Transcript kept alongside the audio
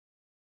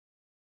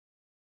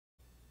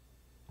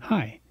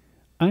Hi,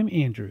 I'm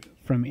Andrew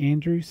from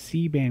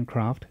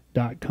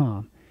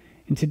andrewcbancroft.com,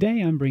 and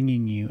today I'm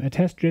bringing you a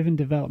test-driven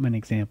development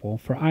example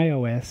for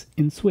iOS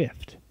in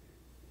Swift.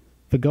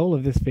 The goal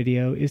of this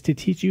video is to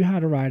teach you how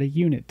to write a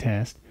unit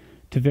test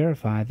to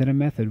verify that a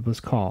method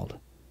was called.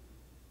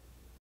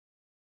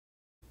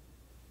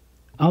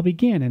 I'll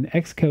begin in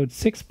Xcode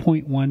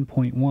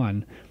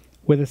 6.1.1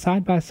 with a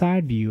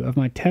side-by-side view of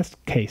my test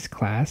case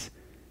class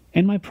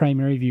and my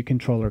primary view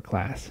controller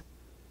class.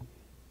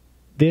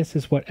 This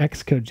is what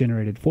Xcode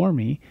generated for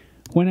me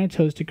when I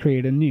chose to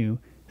create a new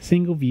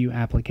single view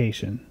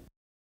application.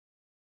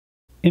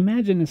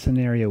 Imagine a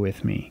scenario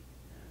with me.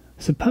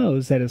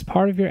 Suppose that as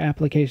part of your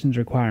application's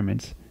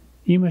requirements,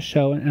 you must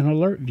show an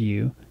alert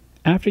view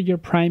after your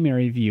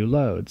primary view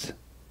loads.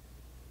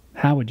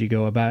 How would you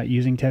go about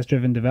using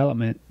test-driven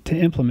development to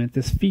implement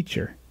this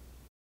feature?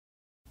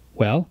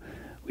 Well,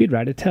 we'd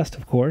write a test,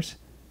 of course.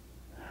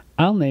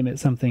 I'll name it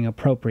something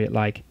appropriate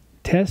like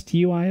Test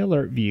UI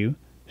Alert View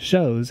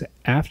shows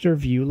after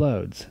view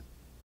loads.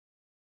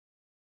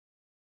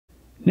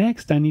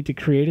 Next, I need to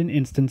create an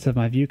instance of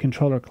my view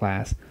controller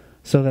class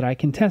so that I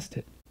can test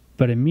it,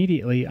 but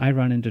immediately I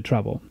run into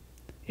trouble.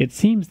 It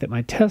seems that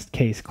my test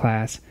case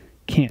class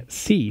can't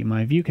see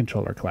my view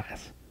controller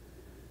class.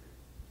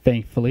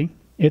 Thankfully,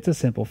 it's a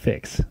simple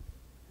fix.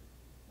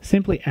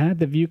 Simply add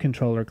the view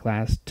controller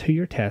class to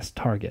your test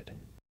target.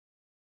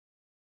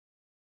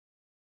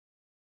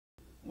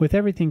 With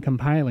everything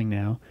compiling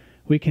now,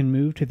 we can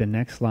move to the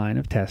next line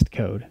of test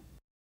code.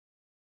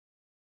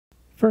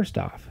 First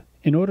off,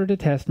 in order to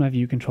test my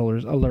view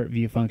controller's alert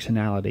view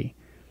functionality,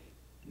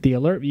 the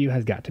alert view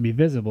has got to be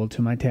visible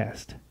to my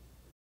test.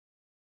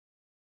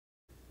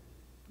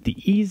 The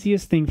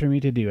easiest thing for me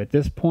to do at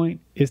this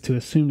point is to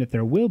assume that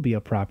there will be a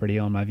property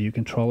on my view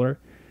controller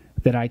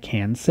that I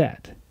can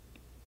set.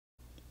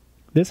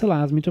 This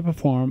allows me to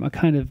perform a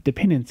kind of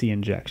dependency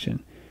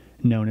injection,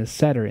 known as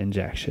setter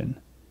injection.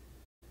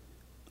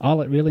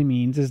 All it really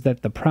means is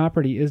that the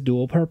property is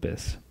dual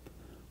purpose.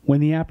 When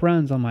the app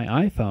runs on my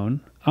iPhone,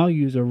 I'll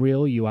use a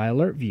real UI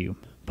alert view,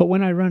 but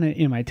when I run it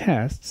in my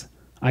tests,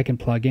 I can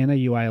plug in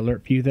a UI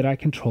alert view that I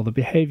control the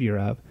behavior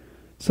of,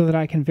 so that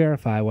I can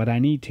verify what I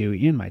need to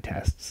in my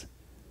tests.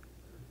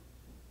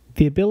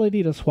 The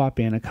ability to swap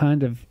in a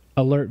kind of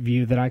alert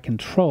view that I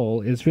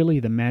control is really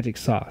the magic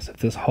sauce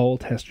of this whole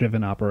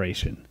test-driven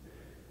operation.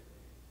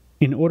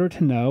 In order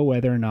to know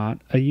whether or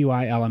not a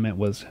UI element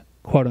was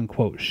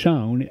quote-unquote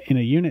shown in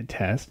a unit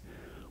test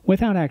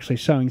without actually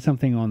showing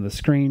something on the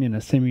screen in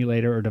a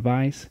simulator or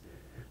device,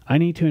 I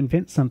need to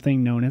invent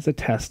something known as a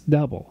test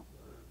double,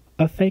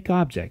 a fake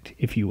object,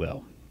 if you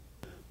will.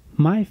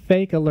 My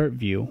fake alert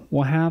view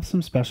will have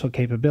some special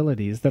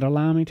capabilities that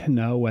allow me to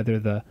know whether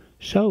the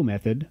show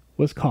method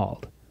was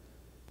called.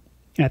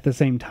 At the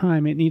same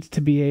time, it needs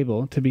to be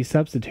able to be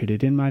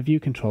substituted in my view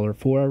controller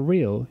for a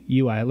real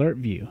UI alert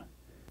view.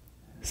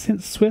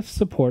 Since Swift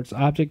supports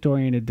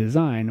object-oriented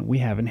design, we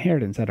have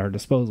inheritance at our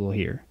disposal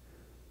here.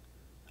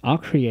 I'll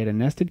create a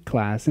nested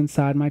class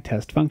inside my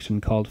test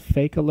function called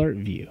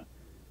fakeAlertView.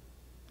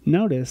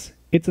 Notice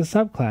it's a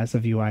subclass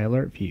of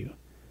UIAlertView.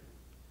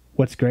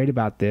 What's great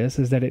about this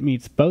is that it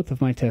meets both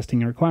of my testing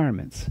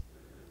requirements.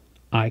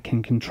 I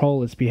can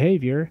control its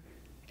behavior,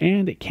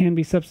 and it can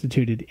be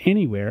substituted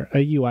anywhere a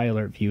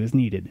UIAlertView is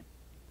needed.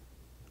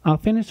 I'll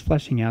finish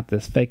fleshing out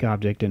this fake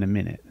object in a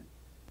minute.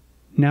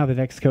 Now that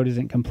Xcode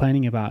isn't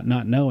complaining about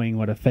not knowing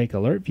what a fake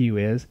alert view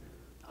is,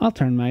 I'll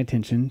turn my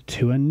attention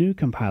to a new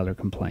compiler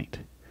complaint.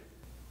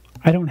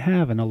 I don't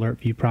have an alert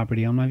view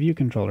property on my view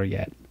controller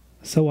yet,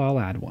 so I'll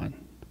add one.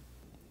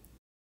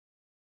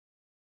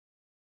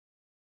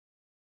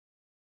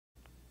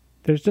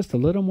 There's just a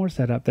little more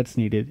setup that's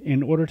needed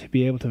in order to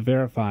be able to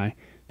verify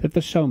that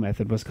the show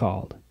method was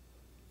called.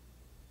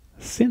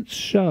 Since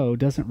show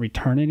doesn't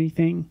return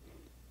anything,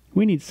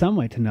 we need some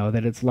way to know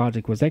that its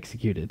logic was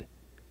executed.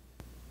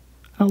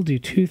 I'll do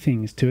two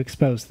things to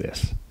expose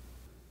this.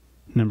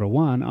 Number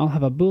one, I'll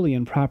have a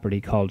Boolean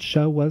property called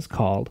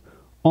showWasCalled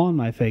on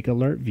my fake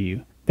alert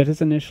view that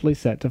is initially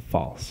set to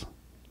false.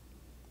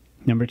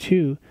 Number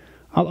two,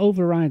 I'll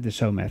override the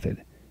show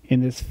method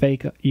in this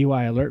fake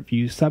UI alert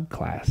view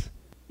subclass.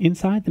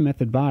 Inside the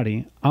method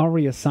body, I'll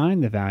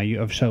reassign the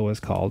value of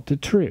showWasCalled to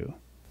true.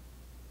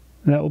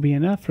 That will be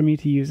enough for me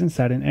to use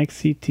inside an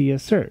XCT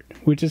assert,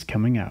 which is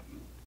coming up.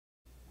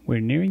 We're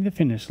nearing the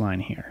finish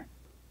line here.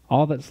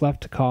 All that's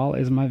left to call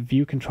is my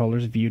view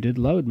controller's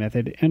Viewdidload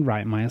method and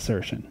write my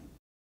assertion.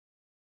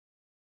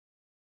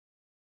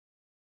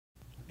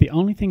 The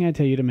only thing I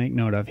tell you to make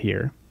note of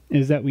here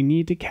is that we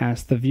need to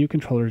cast the view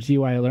controller's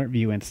UI alert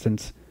view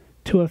instance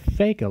to a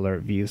fake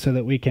alert view so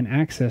that we can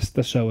access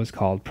the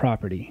showWasCalled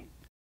property.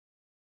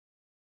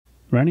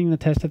 Running the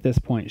test at this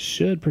point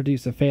should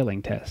produce a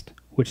failing test,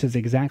 which is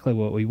exactly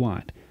what we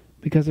want,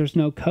 because there's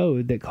no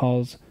code that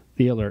calls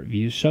the alert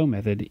view's show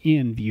method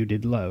in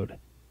Viewdidload.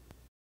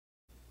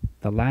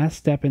 The last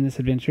step in this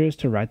adventure is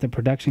to write the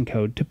production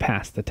code to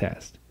pass the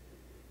test.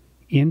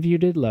 In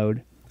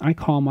Viewdidload, I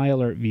call my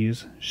alert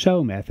view's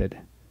show method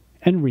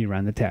and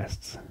rerun the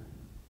tests.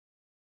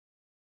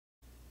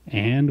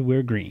 And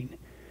we're green.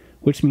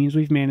 which means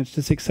we've managed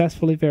to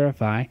successfully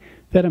verify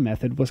that a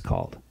method was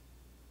called.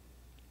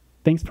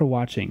 Thanks for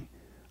watching.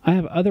 I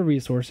have other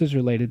resources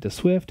related to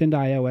Swift and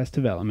iOS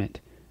development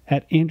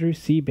at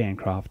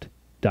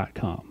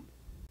andrewcbancroft.com.